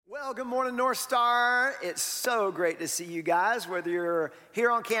Well, good morning, North Star. It's so great to see you guys, whether you're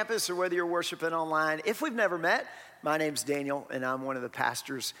here on campus or whether you're worshiping online. If we've never met, my name's Daniel, and I'm one of the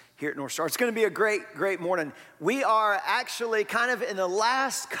pastors here at North Star. It's going to be a great morning. We are actually kind of in the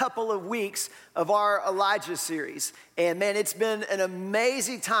last couple of weeks of our Elijah series. And man, it's been an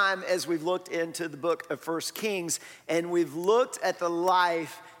amazing time as we've looked into the book of 1 Kings, and we've looked at the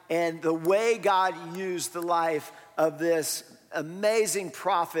life and the way God used the life of this amazing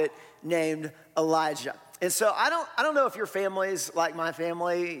prophet named Elijah. And so I don't know if your family's like my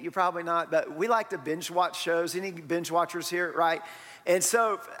family. You're probably not, but we like to binge watch shows. Any binge watchers here, right? And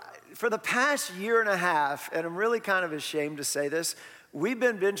so for the past year and a half, and I'm really kind of ashamed to say this, we've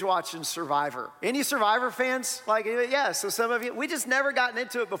been binge watching Survivor. Any Survivor fans? Like, yeah, so some of you, we just never gotten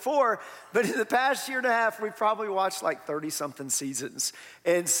into it before, but in the past year and a half, we've probably watched like 30-something seasons.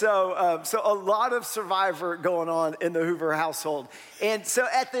 And so a lot of Survivor going on in the Hoover household. And so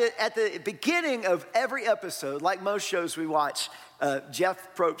at the beginning of every episode, like most shows we watch,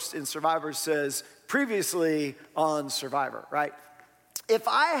 Jeff Probst in Survivor says, previously on Survivor, right? If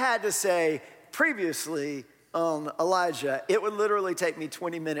I had to say previously on Elijah, it would literally take me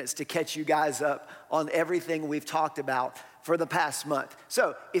 20 minutes to catch you guys up on everything we've talked about for the past month.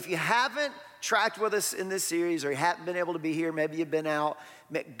 So if you haven't tracked with us in this series, or you haven't been able to be here, maybe you've been out,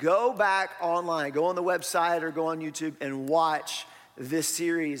 go back online, go on the website or go on YouTube and watch this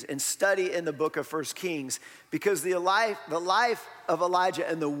series and study in the book of 1 Kings, because the life of Elijah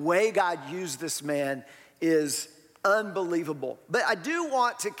and the way God used this man is unbelievable. But I do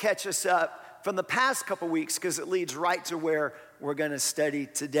want to catch us up from the past couple weeks, because it leads right to where we're going to study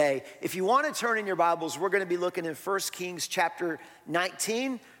today. If you want to turn in your Bibles, we're going to be looking in 1 Kings chapter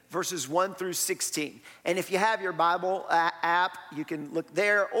 19, verses 1 through 16. And if you have your Bible app, you can look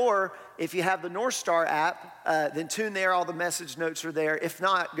there. Or if you have the North Star app, then tune there. All the message notes are there. If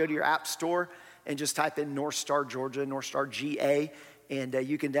not, go to your app store and just type in North Star Georgia, North Star GA, and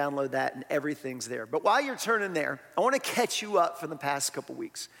you can download that, and everything's there. But while you're turning there, I want to catch you up from the past couple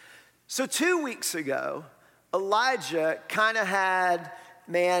weeks. So 2 weeks ago, Elijah kind of had,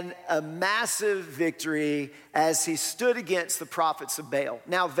 a massive victory as he stood against the prophets of Baal.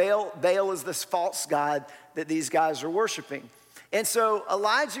 Now, Baal is this false god that these guys are worshiping. And so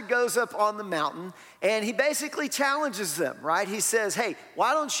Elijah goes up on the mountain and he basically challenges them, right? He says, hey,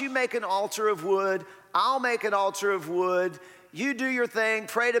 why don't you make an altar of wood? I'll make an altar of wood. You do your thing,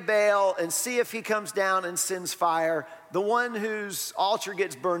 pray to Baal, and see if he comes down and sends fire. The one whose altar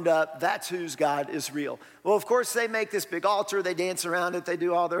gets burned up, that's whose God is real. Well, of course, they make this big altar. They dance around it. They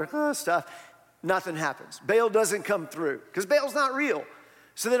do all their stuff. Nothing happens. Baal doesn't come through because Baal's not real.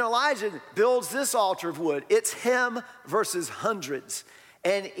 So then Elijah builds this altar of wood. It's him versus hundreds.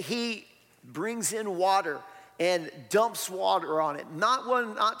 And he brings in water and dumps water on it. Not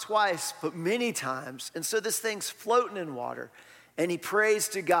one, not twice, but many times. And so this thing's floating in water. And he prays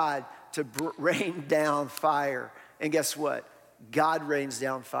to God to rain down fire. And guess what? God rains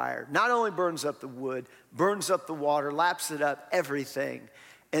down fire. Not only burns up the wood, burns up the water, laps it up, everything.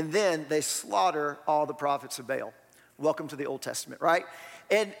 And then they slaughter all the prophets of Baal. Welcome to the Old Testament, right?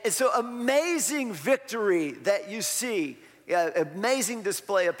 And so amazing victory that you see. Amazing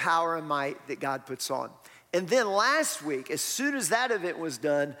display of power and might that God puts on. And then last week, as soon as that event was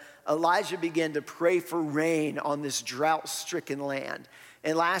done, Elijah began to pray for rain on this drought-stricken land.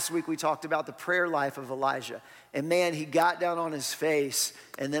 And last week we talked about the prayer life of Elijah. And man, he got down on his face,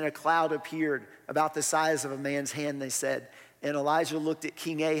 and then a cloud appeared about the size of a man's hand, they said. And Elijah looked at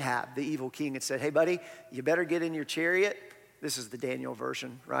King Ahab, the evil king, and said, hey buddy, you better get in your chariot. This is the Daniel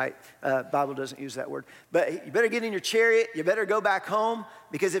version, right? Bible doesn't use that word. But you better get in your chariot. You better go back home,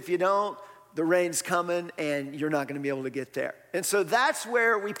 because if you don't, the rain's coming and you're not going to be able to get there. And so that's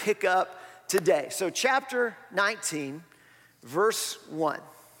where we pick up today. So chapter 19, verse 1.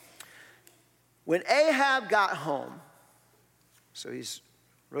 When Ahab got home, so he's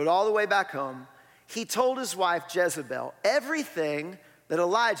rode all the way back home, he told his wife Jezebel everything that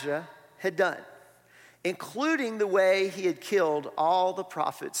Elijah had done, including the way he had killed all the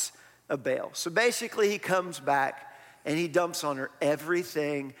prophets of Baal. So basically he comes back and he dumps on her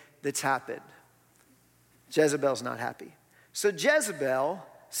everything that's happened. Jezebel's not happy. So Jezebel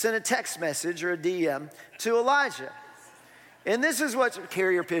sent a text message or a DM to Elijah. And this is what,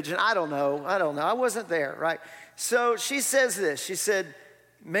 carrier pigeon, I don't know. I wasn't there, right? So she says this. She said,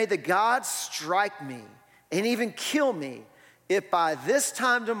 may the gods strike me and even kill me if by this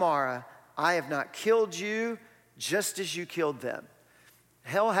time tomorrow I have not killed you just as you killed them.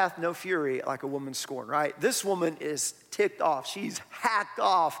 Hell hath no fury like a woman scorned, right? This woman is ticked off. She's hacked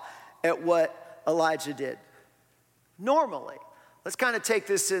off at what Elijah did. Normally, let's kind of take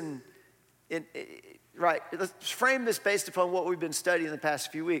this right. Let's frame this based upon what we've been studying the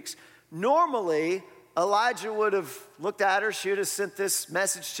past few weeks. Normally, Elijah would have looked at her. She would have sent this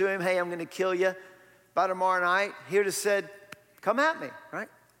message to him, hey, I'm going to kill you by tomorrow night. He would have said, come at me, right?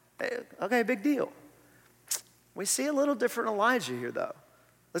 Okay, big deal. We see a little different Elijah here, though.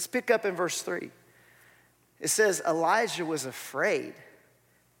 Let's pick up in verse 3. It says, Elijah was afraid,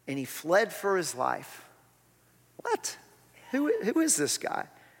 and he fled for his life. What? Who is this guy?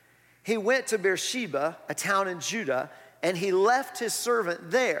 He went to Beersheba, a town in Judah, and he left his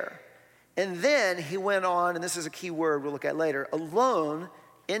servant there. And then he went on, and this is a key word we'll look at later, alone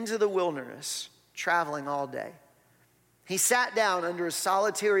into the wilderness, traveling all day. He sat down under a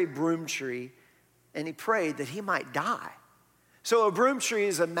solitary broom tree, and he prayed that he might die. So a broom tree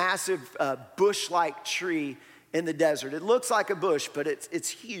is a massive bush-like tree in the desert. It looks like a bush, but it's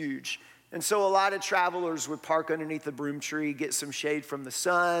huge. And so a lot of travelers would park underneath the broom tree, get some shade from the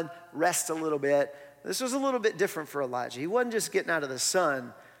sun, rest a little bit. This was a little bit different for Elijah. He wasn't just getting out of the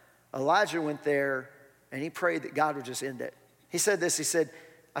sun. Elijah went there and he prayed that God would just end it. He said this, he said,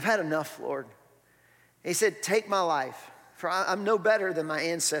 I've had enough, Lord. He said, take my life, for I'm no better than my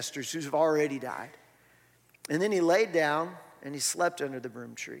ancestors who've already died. And then he laid down and he slept under the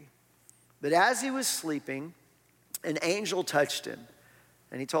broom tree. But as he was sleeping, an angel touched him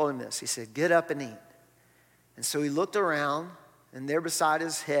and he told him this. He said, get up and eat. And so he looked around, and there beside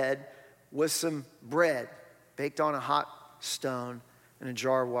his head was some bread baked on a hot stone and a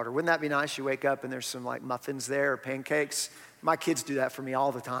jar of water. Wouldn't that be nice? You wake up and there's some like muffins there or pancakes. My kids do that for me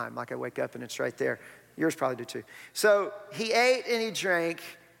all the time. Like I wake up and it's right there. Yours probably do too. So he ate and he drank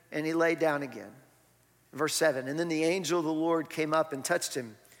and he laid down again. Verse 7, and then the angel of the Lord came up and touched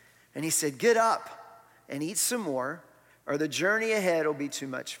him. And he said, get up and eat some more, or the journey ahead will be too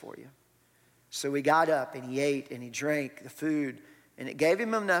much for you. So he got up and he ate and he drank the food, and it gave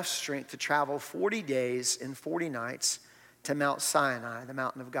him enough strength to travel 40 days and 40 nights to Mount Sinai, the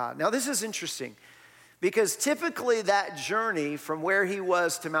mountain of God. Now this is interesting, because typically that journey from where he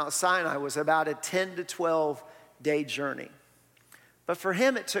was to Mount Sinai was about a 10 to 12 day journey. But for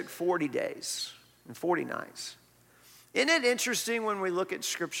him it took 40 days and 40 nights. Isn't it interesting when we look at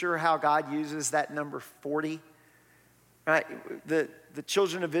Scripture how God uses that number 40? Right? The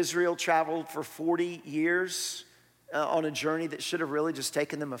children of Israel traveled for 40 years on a journey that should have really just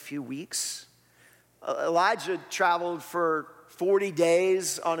taken them a few weeks. Elijah traveled for 40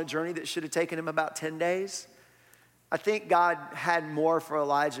 days on a journey that should have taken him about 10 days. I think God had more for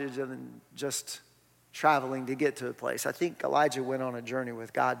Elijah than just traveling to get to a place. I think Elijah went on a journey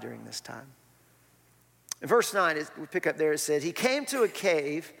with God during this time. In verse 9, we pick up there, it said, he came to a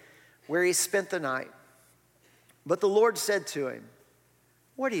cave where he spent the night. But the Lord said to him,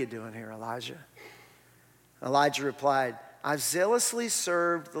 what are you doing here, Elijah? Elijah replied, I've zealously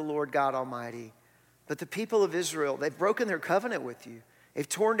served the Lord God Almighty. But the people of Israel, they've broken their covenant with you. They've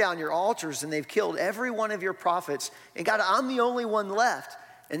torn down your altars and they've killed every one of your prophets. And God, I'm the only one left.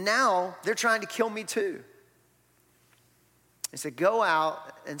 And now they're trying to kill me too. He said, go out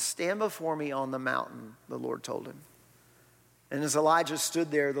and stand before me on the mountain, the Lord told him. And as Elijah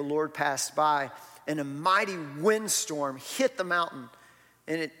stood there, the Lord passed by, and a mighty windstorm hit the mountain.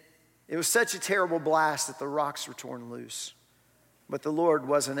 And it was such a terrible blast that the rocks were torn loose. But the Lord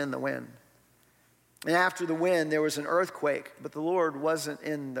wasn't in the wind. And after the wind, there was an earthquake, but the Lord wasn't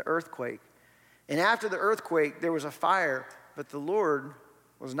in the earthquake. And after the earthquake, there was a fire, but the Lord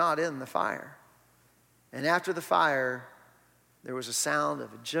was not in the fire. And after the fire, there was a sound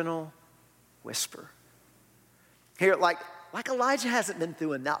of a gentle whisper. Here, like Elijah hasn't been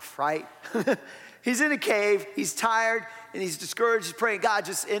through enough, right? He's in a cave, he's tired, and he's discouraged, he's praying, God,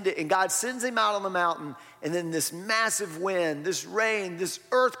 just end it. And God sends him out on the mountain, and then this massive wind, this rain, this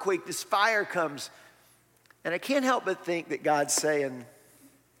earthquake, this fire comes. And I can't help but think that God's saying,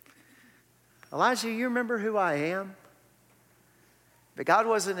 Elijah, you remember who I am? But God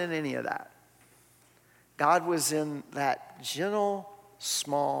wasn't in any of that. God was in that gentle,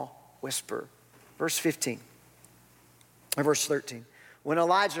 small whisper. Verse 15, or verse 13. When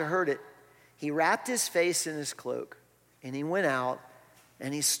Elijah heard it, he wrapped his face in his cloak, and he went out,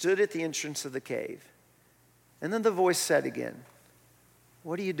 and he stood at the entrance of the cave. And then the voice said again,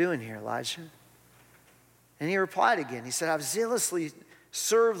 what are you doing here, Elijah? And he replied again. He said, I've zealously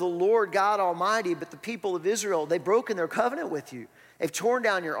served the Lord God Almighty, but the people of Israel, they've broken their covenant with you. They've torn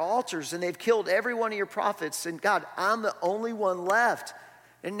down your altars, and they've killed every one of your prophets. And God, I'm the only one left.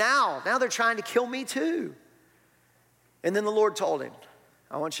 And now they're trying to kill me too. And then the Lord told him,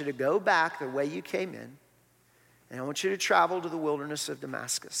 I want you to go back the way you came in, and I want you to travel to the wilderness of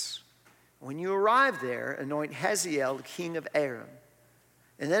Damascus. When you arrive there, anoint Hazael, king of Aram.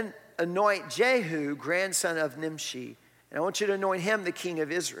 And then anoint Jehu, grandson of Nimshi. And I want you to anoint him the king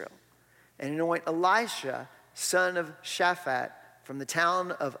of Israel. And anoint Elisha, son of Shaphat, from the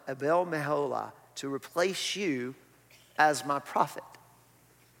town of Abel Meholah, to replace you as my prophet.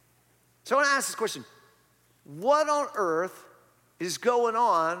 So I want to ask this question. What on earth is going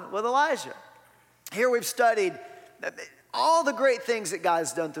on with Elijah? Here we've studied all the great things that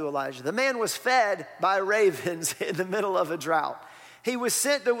God's done through Elijah. The man was fed by ravens in the middle of a drought. He was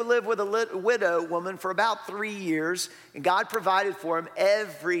sent to live with a widow woman for about 3 years, and God provided for him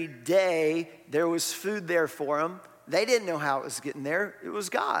every day. There was food there for him. They didn't know how it was getting there. It was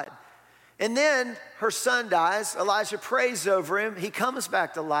God. And then her son dies. Elijah prays over him. He comes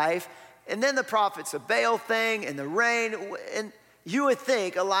back to life. And then the prophets of Baal thing and the rain. And you would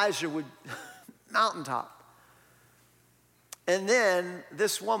think Elijah would mountaintop. And then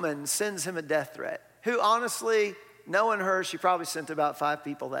this woman sends him a death threat, who honestly, knowing her, she probably sent about 5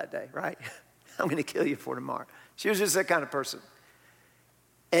 people that day, right? I'm going to kill you for tomorrow. She was just that kind of person.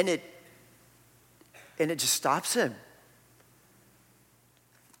 And it just stops him.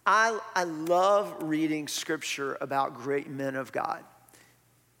 I love reading scripture about great men of God.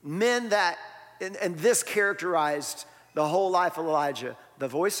 Men that, and this characterized the whole life of Elijah. The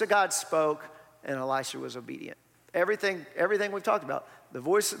voice of God spoke, and Elisha was obedient. Everything we've talked about.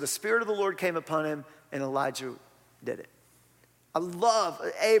 The Spirit of the Lord came upon him, and Elijah did it. I love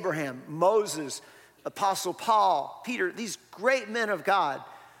Abraham, Moses, Apostle Paul, Peter, these great men of God.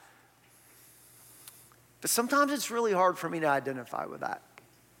 But sometimes it's really hard for me to identify with that.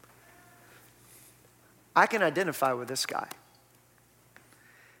 I can identify with this guy.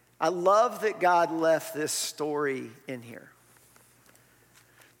 I love that God left this story in here.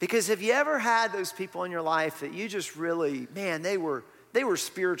 Because have you ever had those people in your life that you just really, man, they were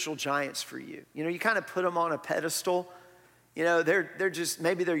spiritual giants for you? You know, you kind of put them on a pedestal. You know, they're just,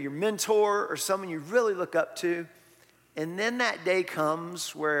 maybe they're your mentor or someone you really look up to. And then that day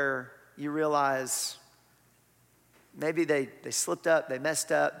comes where you realize maybe they slipped up, they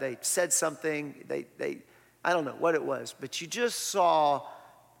messed up, they said something, I don't know what it was, but you just saw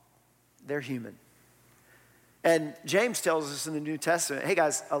they're human. And James tells us in the New Testament, hey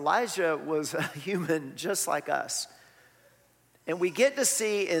guys, Elijah was a human just like us. And we get to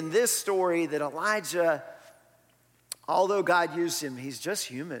see in this story that Elijah, although God used him, he's just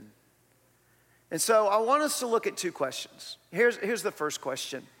human. And so I want us to look at 2 questions. Here's the first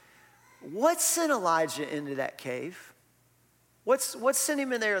question. What sent Elijah into that cave? What sent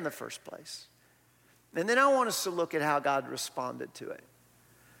him in there in the first place? And then I want us to look at how God responded to it.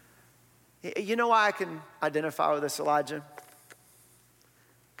 You know why I can identify with this, Elijah?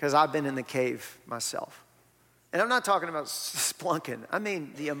 Because I've been in the cave myself. And I'm not talking about splunking. I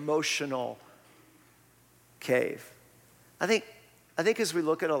mean the emotional cave. I think as we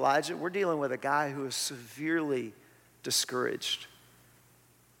look at Elijah, we're dealing with a guy who is severely discouraged.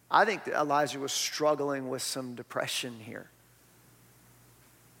 I think that Elijah was struggling with some depression here.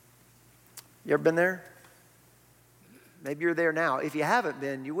 You ever been there? Maybe you're there now. If you haven't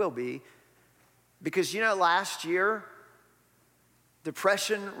been, you will be. Because, you know, last year,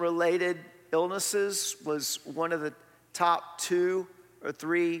 depression-related illnesses was one of the top 2 or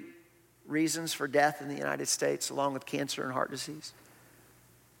 3 reasons for death in the United States, along with cancer and heart disease.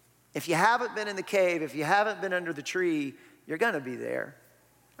 If you haven't been in the cave, if you haven't been under the tree, you're going to be there.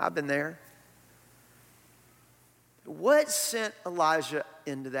 I've been there. What sent Elijah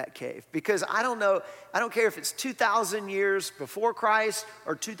into that cave? Because I don't care if it's 2,000 years before Christ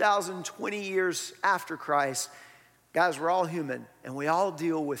or 2,020 years after Christ. Guys, we're all human and we all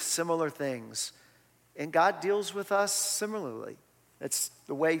deal with similar things. And God deals with us similarly. That's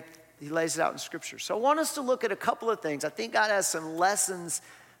the way he lays it out in Scripture. So I want us to look at a couple of things. I think God has some lessons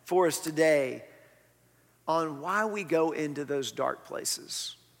for us today on why we go into those dark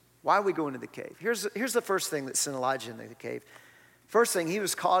places. Why we go into the cave? Here's the first thing that sent Elijah into the cave. First thing, he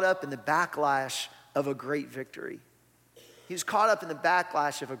was caught up in the backlash of a great victory. He was caught up in the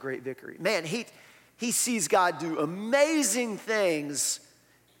backlash of a great victory. Man, he sees God do amazing things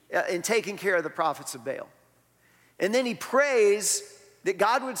in taking care of the prophets of Baal. And then he prays that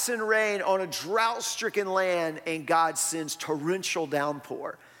God would send rain on a drought-stricken land, and God sends torrential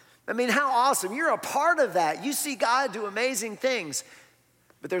downpour. I mean, how awesome. You're a part of that. You see God do amazing things.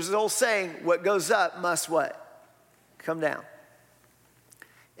 But there's an old saying, what goes up must what? Come down.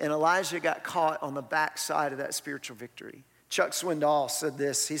 And Elijah got caught on the backside of that spiritual victory. Chuck Swindoll said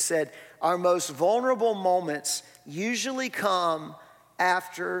this. He said, our most vulnerable moments usually come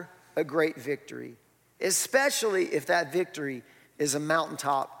after a great victory, especially if that victory is a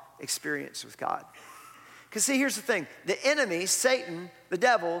mountaintop experience with God. Because see, here's the thing. The enemy, Satan, the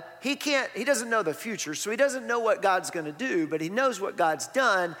devil, he doesn't know the future, so he doesn't know what God's going to do, but he knows what God's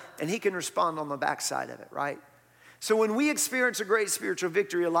done, and he can respond on the backside of it, right? So when we experience a great spiritual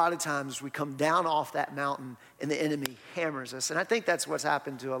victory, a lot of times we come down off that mountain and the enemy hammers us. And I think that's what's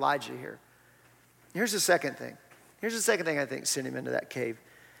happened to Elijah here. Here's the second thing. Here's the second thing I think sent him into that cave.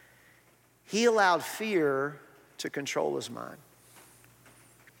 He allowed fear to control his mind.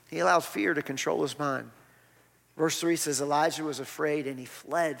 He allowed fear to control his mind. Verse 3 says, Elijah was afraid and he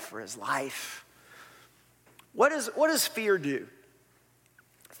fled for his life. What does fear do?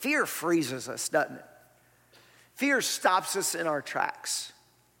 Fear freezes us, doesn't it? Fear stops us in our tracks.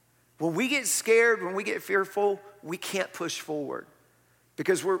 When we get scared, when we get fearful, we can't push forward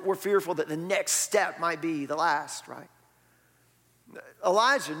because we're fearful that the next step might be the last, right?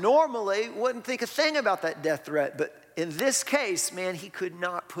 Elijah normally wouldn't think a thing about that death threat, but in this case, man, he could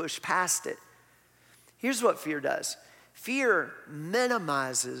not push past it. Here's what fear does. Fear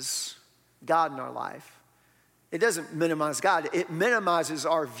minimizes God in our life. It doesn't minimize God. It minimizes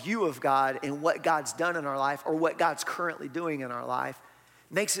our view of God and what God's done in our life or what God's currently doing in our life.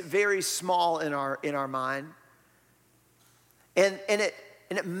 Makes it very small in our mind. And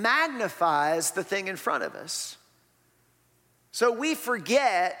it magnifies the thing in front of us. So we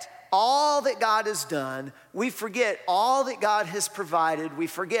forget all that God has done. We forget all that God has provided. We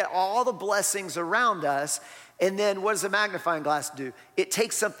forget all the blessings around us. And then what does the magnifying glass do? It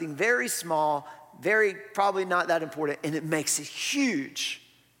takes something very small, very probably not that important, and it makes it huge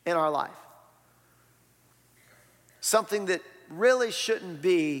in our life. Something that really shouldn't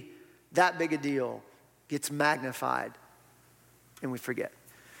be that big a deal gets magnified, and we forget.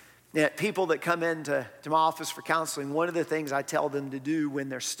 Now, people that come into my office for counseling, one of the things I tell them to do when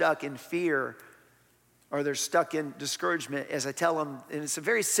they're stuck in fear or they're stuck in discouragement is I tell them, and it's a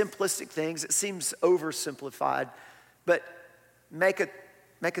very simplistic thing, it seems oversimplified, but make a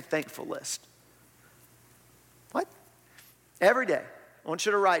thankful list. What? Every day, I want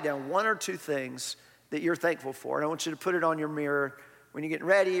you to write down one or two things that you're thankful for, and I want you to put it on your mirror when you're getting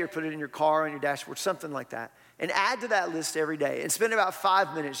ready or put it in your car on your dashboard, something like that. And add to that list every day and spend about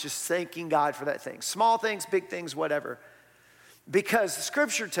 5 minutes just thanking God for that thing. Small things, big things, whatever. Because the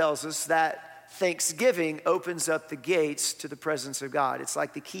scripture tells us that thanksgiving opens up the gates to the presence of God. It's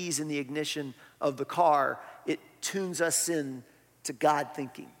like the keys in the ignition of the car. It tunes us in to God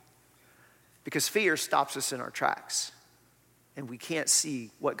thinking. Because fear stops us in our tracks. And we can't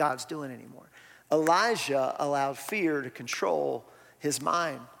see what God's doing anymore. Elijah allowed fear to control his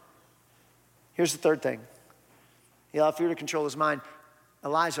mind. Here's the third thing. He allowed fear to control his mind.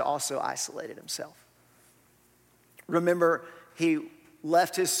 Elijah also isolated himself. Remember, he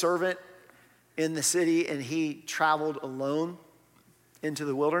left his servant in the city and he traveled alone into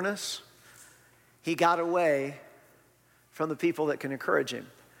the wilderness. He got away from the people that can encourage him.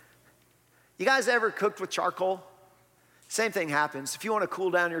 You guys ever cooked with charcoal? Same thing happens. If you want to cool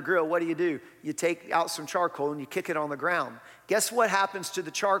down your grill, what do? You take out some charcoal and you kick it on the ground. Guess what happens to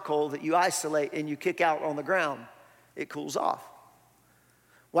the charcoal that you isolate and you kick out on the ground? It cools off.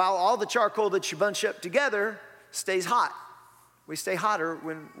 While all the charcoal that you bunch up together stays hot. We stay hotter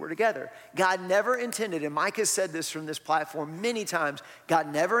when we're together. God never intended, and Mike has said this from this platform many times,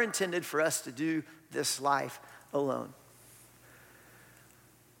 God never intended for us to do this life alone.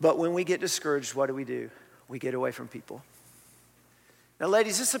 But when we get discouraged, what do? We get away from people. Now,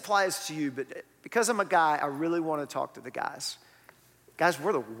 ladies, this applies to you, but because I'm a guy, I really want to talk to the guys. Guys,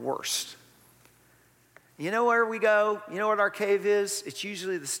 we're the worst. You know where we go? You know what our cave is? It's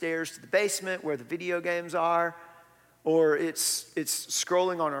usually the stairs to the basement where the video games are, or it's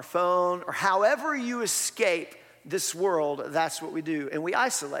scrolling on our phone, or however you escape this world, that's what we do, and we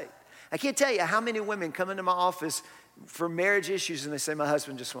isolate. I can't tell you how many women come into my office for marriage issues and they say, my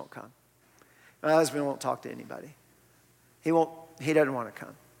husband just won't come. My husband won't talk to anybody. He doesn't want to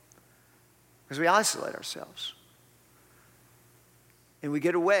come. Because we isolate ourselves. And we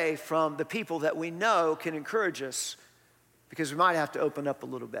get away from the people that we know can encourage us because we might have to open up a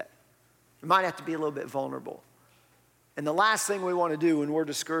little bit. We might have to be a little bit vulnerable. And the last thing we want to do when we're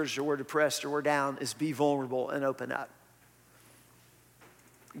discouraged or we're depressed or we're down is be vulnerable and open up.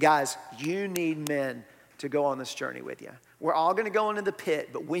 Guys, you need men to go on this journey with you. We're all going to go into the pit,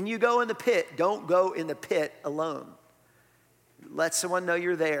 but when you go in the pit, don't go in the pit alone. Let someone know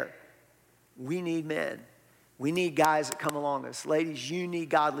you're there. We need men. We need guys that come along us. Ladies, you need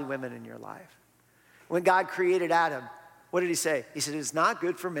godly women in your life. When God created Adam, what did he say? He said, it's not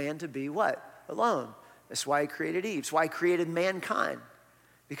good for man to be what? Alone. That's why he created Eve. That's why he created mankind.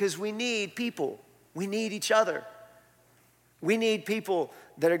 Because we need people. We need each other. We need people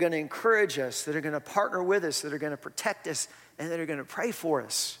that are going to encourage us, that are going to partner with us, that are going to protect us, and that are going to pray for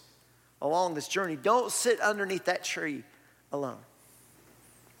us along this journey. Don't sit underneath that tree alone.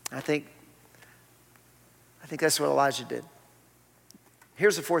 I think that's what Elijah did.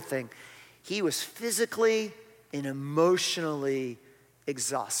 Here's the fourth thing. He was physically and emotionally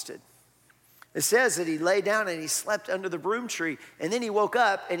exhausted. It says that he lay down and he slept under the broom tree, and then he woke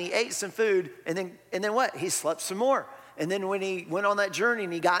up and he ate some food, and then what? He slept some more. And then when he went on that journey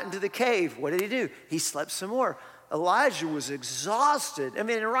and he got into the cave, what did he do? He slept some more. Elijah was exhausted. I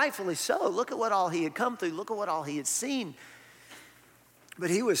mean, and rightfully so. Look at what all he had come through. Look at what all he had seen. But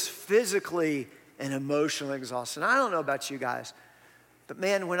he was physically and emotionally exhausted. And I don't know about you guys, but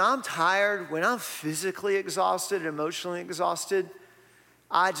man, when I'm tired, when I'm physically exhausted and emotionally exhausted,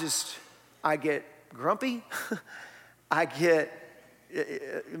 I get grumpy. I get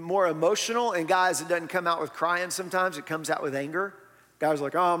more emotional. And guys, it doesn't come out with crying sometimes. It comes out with anger. Guys are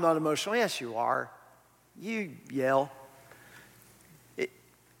like, oh, I'm not emotional. Yes, you are. You yell.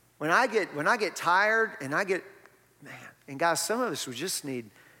 When I get tired and and guys, some of us, we just need,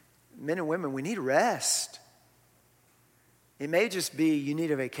 men and women, we need rest. It may just be you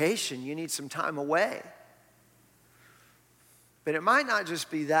need a vacation. You need some time away. But it might not just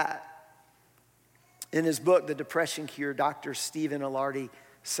be that. In his book, The Depression Cure, Dr. Stephen Alardi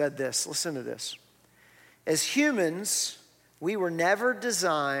said this. Listen to this. As humans, we were never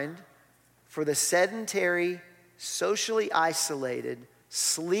designed for the sedentary, socially isolated,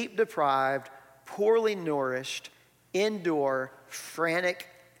 sleep-deprived, poorly nourished, indoor, frantic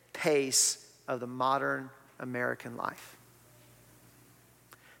pace of the modern American life.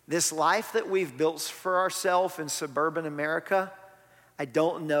 This life that we've built for ourselves in suburban America, I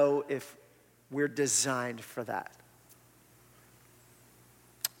don't know if we're designed for that.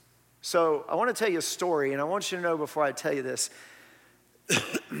 So I want to tell you a story, and I want you to know before I tell you this,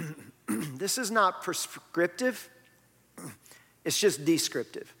 this is not prescriptive, it's just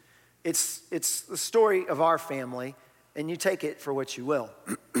descriptive. It's the story of our family, and you take it for what you will.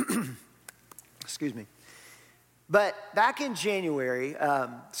 Excuse me. But back in January,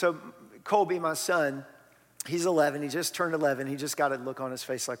 so Colby, my son, he's 11. He just turned 11. He just got a look on his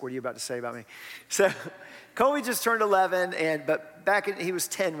face like, what are you about to say about me? So Colby just turned 11, but he was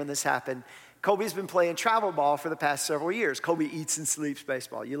 10 when this happened. Colby's been playing travel ball for the past several years. Colby eats and sleeps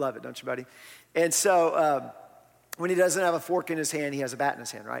baseball. You love it, don't you, buddy? And so when he doesn't have a fork in his hand, he has a bat in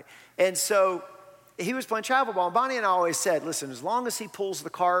his hand, right? And so he was playing travel ball. And Bonnie and I always said, listen, as long as he pulls the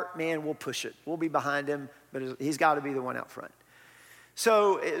cart, man, we'll push it. We'll be behind him, but he's got to be the one out front.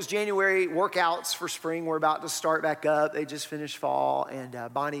 So it was January, workouts for spring were about to start back up. They just finished fall, and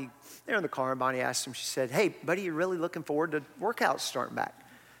Bonnie, they're in the car, and Bonnie asked him, she said, hey, buddy, you really looking forward to workouts starting back?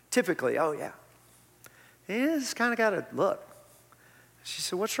 Typically, oh yeah. Yeah, just kind of got to look. She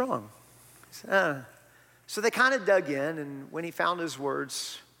said, what's wrong? He said, So they kind of dug in, and when he found his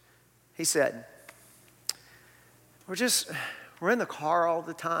words, he said, we're in the car all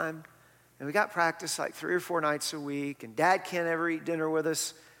the time, and we got practice like 3 or 4 nights a week, and Dad can't ever eat dinner with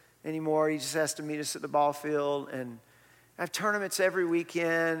us anymore. He just has to meet us at the ball field, and I have tournaments every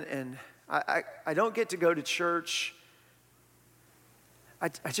weekend, and I don't get to go to church.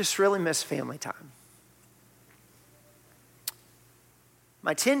 I just really miss family time.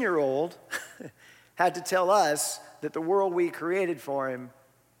 My 10-year-old had to tell us that the world we created for him,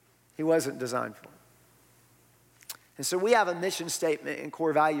 he wasn't designed for. And so we have a mission statement and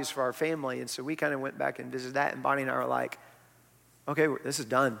core values for our family. And so we kind of went back and visited that. And Bonnie and I were like, okay, this is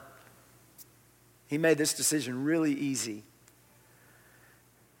done. He made this decision really easy.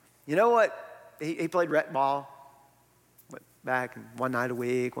 You know what? He played rec ball. Went back and one night a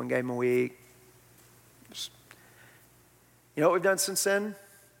week, one game a week. You know what we've done since then?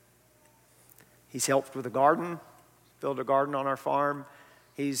 He's helped with a garden, built a garden on our farm.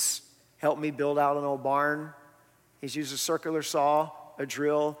 He's helped me build out an old barn. He's used a circular saw, a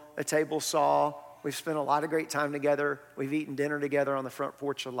drill, a table saw. We've spent a lot of great time together. We've eaten dinner together on the front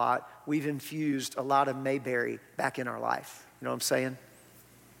porch a lot. We've infused a lot of Mayberry back in our life. You know what I'm saying?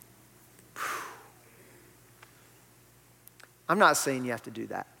 I'm not saying you have to do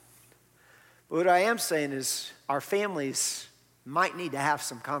that. But what I am saying is our families might need to have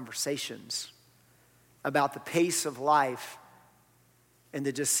some conversations about the pace of life and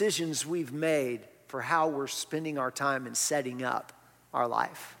the decisions we've made for how we're spending our time and setting up our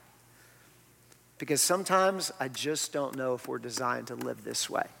life. Because sometimes I just don't know if we're designed to live this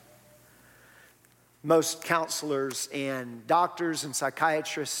way. Most counselors and doctors and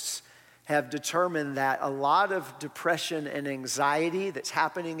psychiatrists have determined that a lot of depression and anxiety that's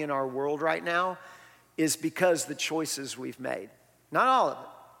happening in our world right now is because the choices we've made. Not all of it.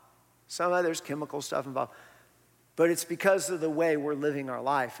 Some of there's chemical stuff involved. But it's because of the way we're living our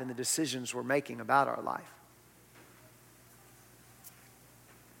life and the decisions we're making about our life.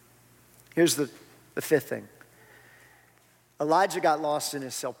 Here's the fifth thing. Elijah got lost in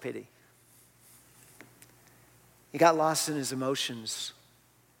his self-pity. He got lost in his emotions.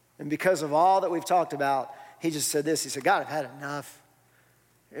 And because of all that we've talked about, he just said this. He said, God, I've had enough.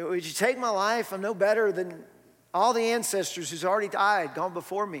 Would you take my life? I'm no better than all the ancestors who's already died, gone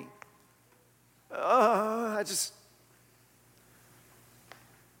before me. I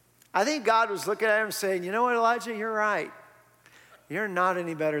think God was looking at him saying, you know what, Elijah, you're right. You're not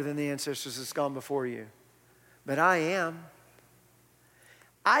any better than the ancestors that's gone before you. But I am.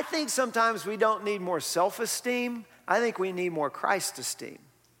 I think sometimes we don't need more self-esteem. I think we need more Christ-esteem.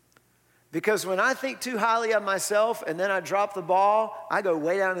 Because when I think too highly of myself and then I drop the ball, I go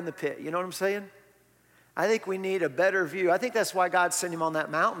way down in the pit. You know what I'm saying? I think we need a better view. I think that's why God sent him on that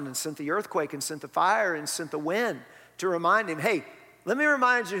mountain and sent the earthquake and sent the fire and sent the wind to remind him, hey, let me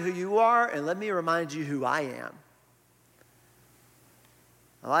remind you who you are and let me remind you who I am.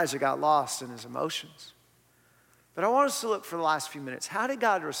 Elijah got lost in his emotions. But I want us to look for the last few minutes. How did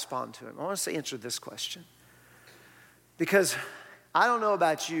God respond to him? I want us to answer this question. Because I don't know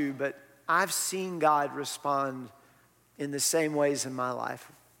about you, but I've seen God respond in the same ways in my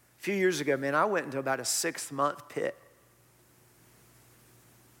life. A few years ago, man, I went into about a 6-month pit.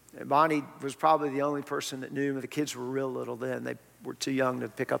 And Bonnie was probably the only person that knew. The kids were real little then. They were too young to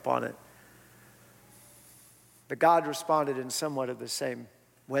pick up on it. But God responded in somewhat of the same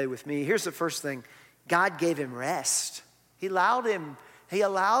way with me. Here's the first thing. God gave him rest. He allowed him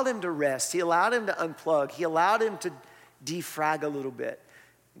to rest. He allowed him to unplug. He allowed him to defrag a little bit.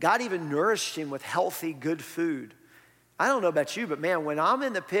 God even nourished him with healthy, good food. I don't know about you, but man, when I'm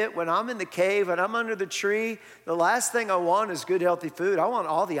in the pit, when I'm in the cave, when I'm under the tree, the last thing I want is good, healthy food. I want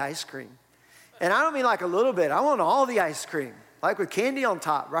all the ice cream. And I don't mean like a little bit. I want all the ice cream, like with candy on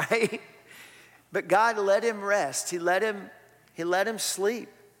top, right? But God let him rest. He let him sleep.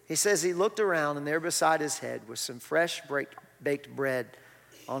 He says he looked around, and there beside his head was some fresh baked bread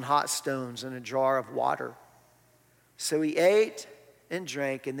on hot stones and a jar of water. So he ate and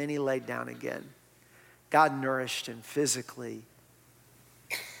drank, and then he laid down again. God nourished him physically,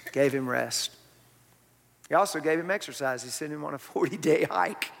 gave him rest. He also gave him exercise. He sent him on a 40-day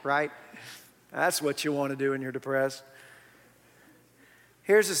hike, right? That's what you want to do when you're depressed.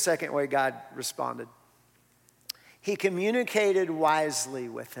 Here's the second way God responded. He communicated wisely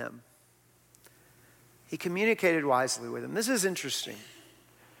with him. He communicated wisely with him. This is interesting. It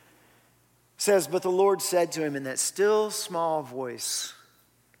says, but the Lord said to him in that still small voice,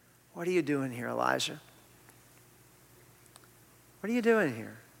 what are you doing here, Elijah? What are you doing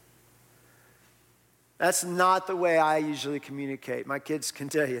here? That's not the way I usually communicate. My kids can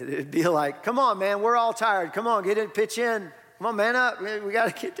tell you. It'd be like, come on, man, we're all tired. Come on, get in, pitch in. Come on, man up. We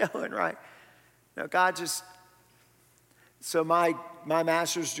got to get going, right? No, God just... So my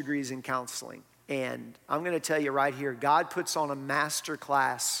master's degree is in counseling. And I'm going to tell you right here, God puts on a master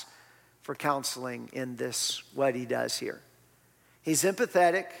class for counseling in this, what he does here. He's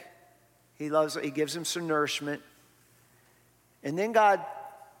empathetic. He gives him some nourishment. And then God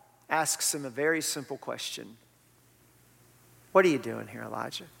asks him a very simple question. What are you doing here,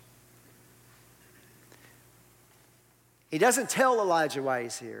 Elijah? He doesn't tell Elijah why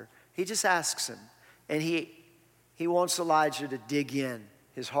he's here. He just asks him. And he wants Elijah to dig in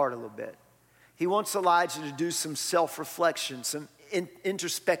his heart a little bit. He wants Elijah to do some self-reflection, some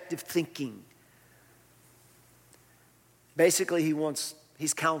introspective thinking. Basically,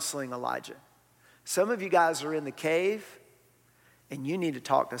 he's counseling Elijah. Some of you guys are in the cave, and you need to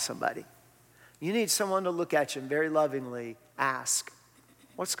talk to somebody. You need someone to look at you and very lovingly ask,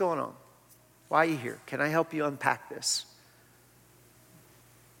 what's going on? Why are you here? Can I help you unpack this?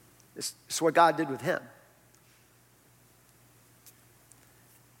 It's what God did with him.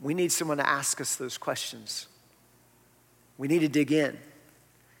 We need someone to ask us those questions. We need to dig in.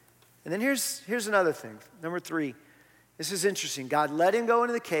 And then here's another thing. Number 3, this is interesting. God let him go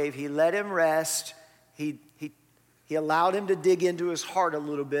into the cave. He let him rest. He allowed him to dig into his heart a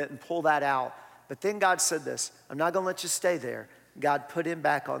little bit and pull that out. But then God said this, I'm not going to let you stay there. God put him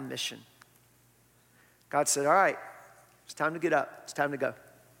back on mission. God said, all right, it's time to get up. It's time to go.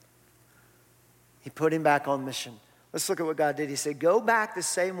 He put him back on mission. Let's look at what God did. He said, go back the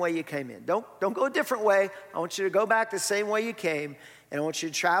same way you came in. Don't go a different way. I want you to go back the same way you came, and I want you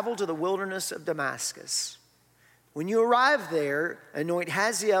to travel to the wilderness of Damascus. When you arrive there, anoint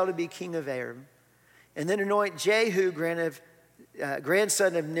Hazael to be king of Aram, and then anoint Jehu,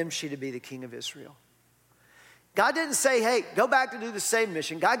 grandson of Nimshi, to be the king of Israel. God didn't say, hey, go back to do the same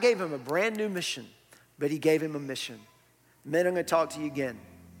mission. God gave him a brand new mission, but he gave him a mission. Men, I'm going to talk to you again.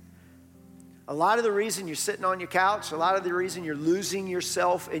 A lot of the reason you're sitting on your couch, a lot of the reason you're losing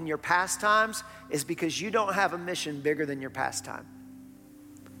yourself in your pastimes is because you don't have a mission bigger than your pastime.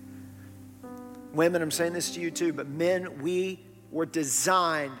 Women, I'm saying this to you too, but men, we were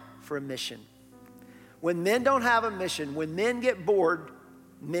designed for a mission. When men don't have a mission, when men get bored,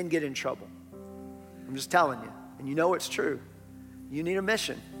 men get in trouble. I'm just telling you, and you know it's true. You need a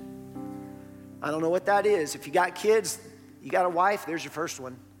mission. I don't know what that is. If you got kids, you got a wife, there's your first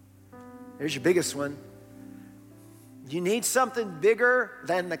one. There's your biggest one. You need something bigger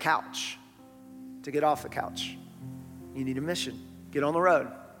than the couch to get off the couch. You need a mission. Get on the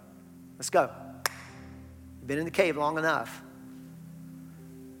road. Let's go. You've been in the cave long enough.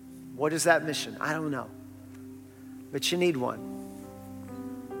 What is that mission? I don't know. But you need one.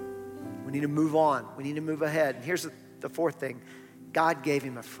 We need to move on. We need to move ahead. And here's the fourth thing. God gave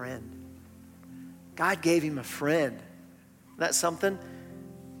him a friend. God gave him a friend. Isn't that something?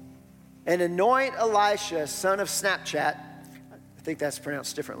 And anoint Elisha, son of Snapchat, I think that's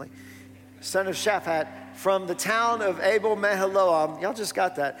pronounced differently, son of Shaphat, from the town of Abel Meholah, y'all just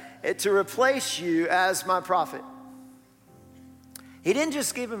got that, to replace you as my prophet. He didn't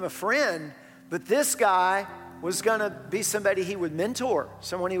just give him a friend, but this guy was going to be somebody he would mentor,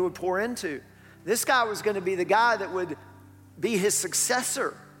 someone he would pour into. This guy was going to be the guy that would be his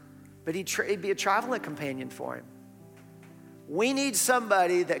successor, but he'd be a traveling companion for him. We need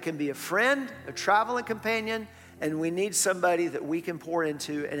somebody that can be a friend, a traveling companion, and we need somebody that we can pour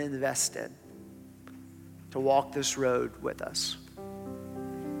into and invest in to walk this road with us.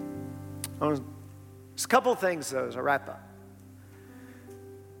 There's a couple of things, though, as I wrap up.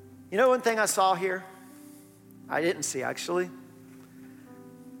 You know one thing I saw here? I didn't see, actually.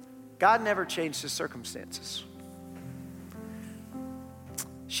 God never changed his circumstances.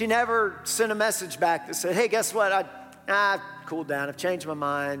 She never sent a message back that said, hey, guess what? I've cooled down. I've changed my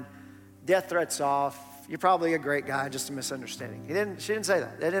mind. Death threat's off. You're probably a great guy, just a misunderstanding. She didn't say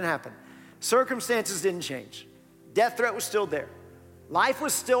that. That didn't happen. Circumstances didn't change. Death threat was still there. Life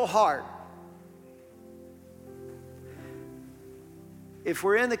was still hard. If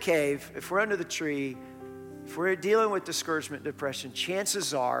we're in the cave, if we're under the tree, if we're dealing with discouragement, depression,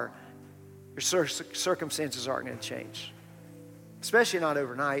 chances are your circumstances aren't going to change. Especially not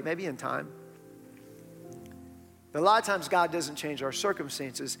overnight, maybe in time. But a lot of times God doesn't change our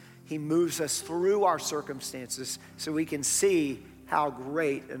circumstances. He moves us through our circumstances so we can see how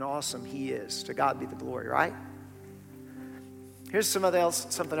great and awesome he is. To God be the glory, right? Here's something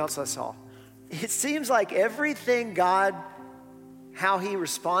else I saw. It seems like everything God, how he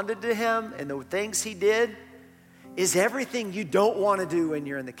responded to him and the things he did is everything you don't want to do when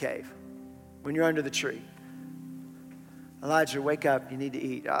you're in the cave, when you're under the tree. Elijah, wake up. You need to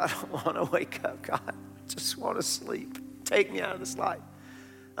eat. I don't want to wake up, God. I just want to sleep. Take me out of this life.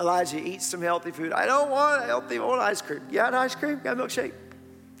 Elijah, eat some healthy food. I don't want healthy. I want ice cream. You got ice cream? Got a milkshake.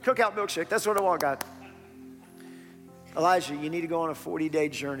 Cookout milkshake. That's what I want, God. Elijah, you need to go on a 40-day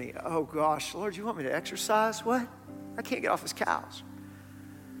journey. Oh, gosh. Lord, you want me to exercise? What? I can't get off this couch.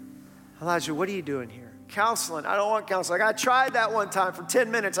 Elijah, what are you doing here? Counseling. I don't want counseling. I tried that one time for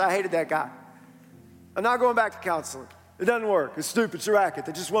 10 minutes. I hated that guy. I'm not going back to counseling. It doesn't work. It's stupid. It's a racket.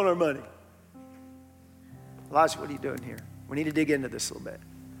 They just want our money. Elijah, what are you doing here? We need to dig into this a little bit.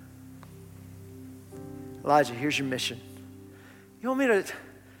 Elijah, here's your mission. You want me to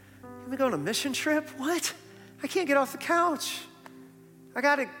go on a mission trip? What? I can't get off the couch. I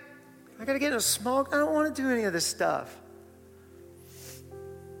gotta get in a small, I don't want to do any of this stuff.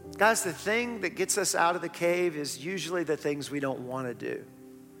 Guys, the thing that gets us out of the cave is usually the things we don't want to do.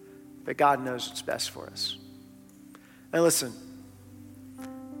 But God knows what's best for us. Now listen,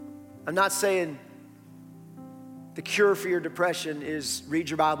 I'm not saying the cure for your depression is read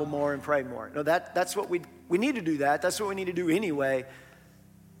your Bible more and pray more. No, that's what we need to do that. That's what we need to do anyway.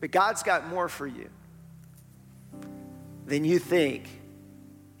 But God's got more for you than you think.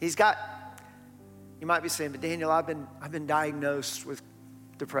 You might be saying, but Daniel, I've been diagnosed with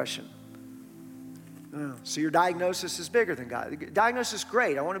depression. Oh, so your diagnosis is bigger than God. Diagnosis is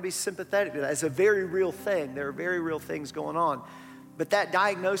great. I want to be sympathetic to that. It's a very real thing. There are very real things going on. But that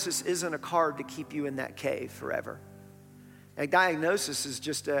diagnosis isn't a card to keep you in that cave forever. A diagnosis is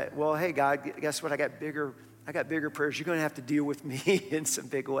just hey, God, guess what? I got bigger prayers. You're going to have to deal with me in some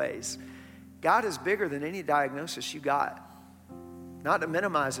big ways. God is bigger than any diagnosis you got. Not to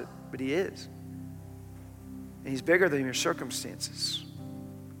minimize it, but he is. And he's bigger than your circumstances.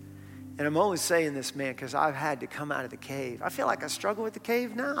 And I'm only saying this, man, because I've had to come out of the cave. I feel like I struggle with the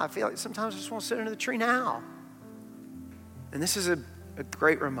cave now. I feel like sometimes I just want to sit under the tree now. And this is a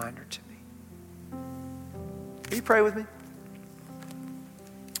great reminder to me. Will you pray with me?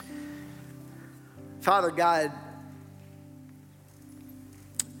 Father God,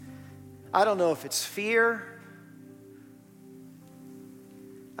 I don't know if it's fear.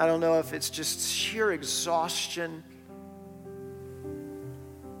 I don't know if it's just sheer exhaustion.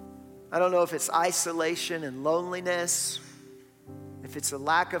 I don't know if it's isolation and loneliness, if it's a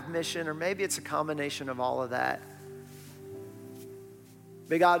lack of mission, or maybe it's a combination of all of that.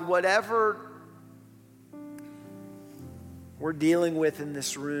 But God, whatever we're dealing with in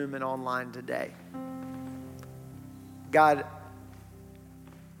this room and online today, God,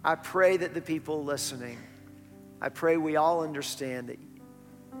 I pray that the people listening, I pray we all understand that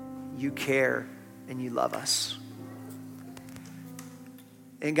you care and you love us.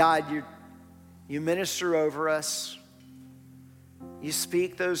 And God, you minister over us. You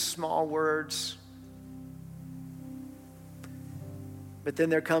speak those small words. But then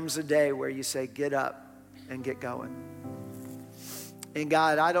there comes a day where you say, get up and get going. And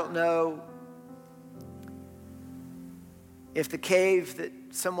God, I don't know if the cave that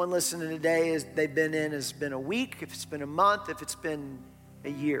someone listening today they've been in has been a week, if it's been a month, if it's been a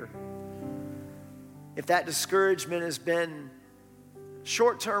year. If that discouragement has been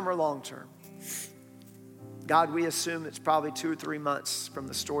short-term or long-term. God, we assume it's probably 2 or 3 months from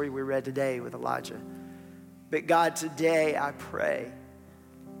the story we read today with Elijah. But God, today I pray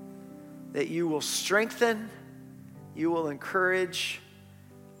that you will strengthen, you will encourage,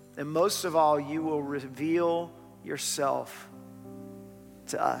 and most of all, you will reveal yourself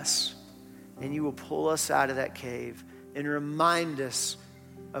to us. And you will pull us out of that cave and remind us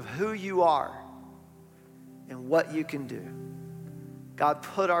of who you are and what you can do. God,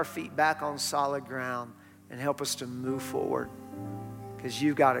 put our feet back on solid ground and help us to move forward because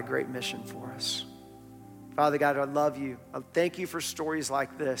you've got a great mission for us. Father God, I love you. I thank you for stories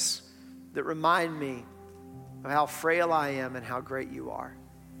like this that remind me of how frail I am and how great you are.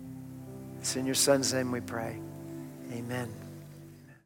 It's in your son's name we pray. Amen.